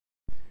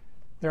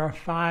There are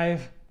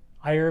 5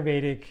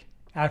 Ayurvedic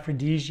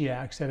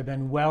aphrodisiacs that have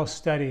been well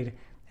studied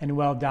and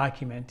well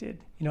documented.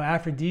 You know,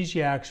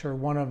 aphrodisiacs are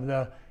one of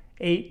the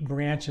 8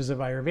 branches of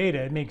Ayurveda.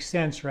 It makes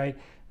sense, right,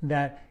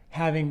 that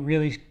having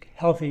really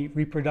healthy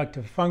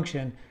reproductive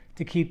function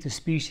to keep the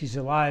species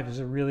alive is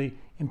a really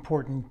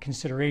important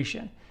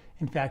consideration.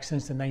 In fact,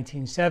 since the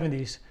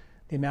 1970s,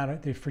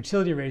 the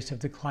fertility rates have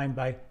declined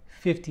by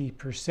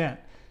 50%.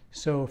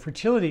 So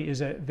fertility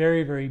is a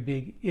very, very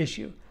big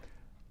issue.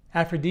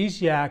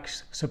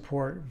 Aphrodisiacs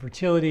support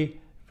fertility,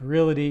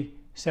 virility,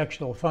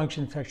 sexual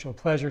function, sexual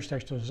pleasure,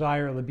 sexual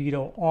desire,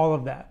 libido, all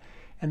of that.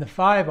 And the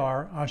 5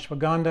 are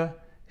ashwagandha,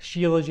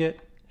 shilajit,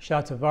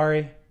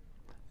 shatavari,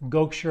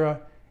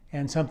 gokshara,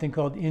 and something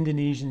called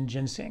Indonesian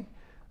ginseng.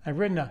 I've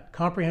written a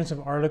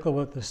comprehensive article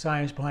with the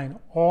science behind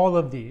all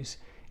of these.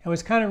 And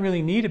what's kind of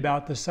really neat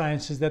about the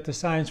science is that the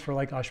science for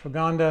like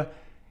ashwagandha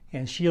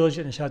and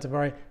shilajit and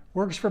shatavari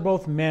works for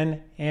both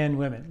men and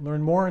women.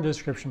 Learn more in the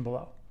description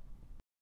below.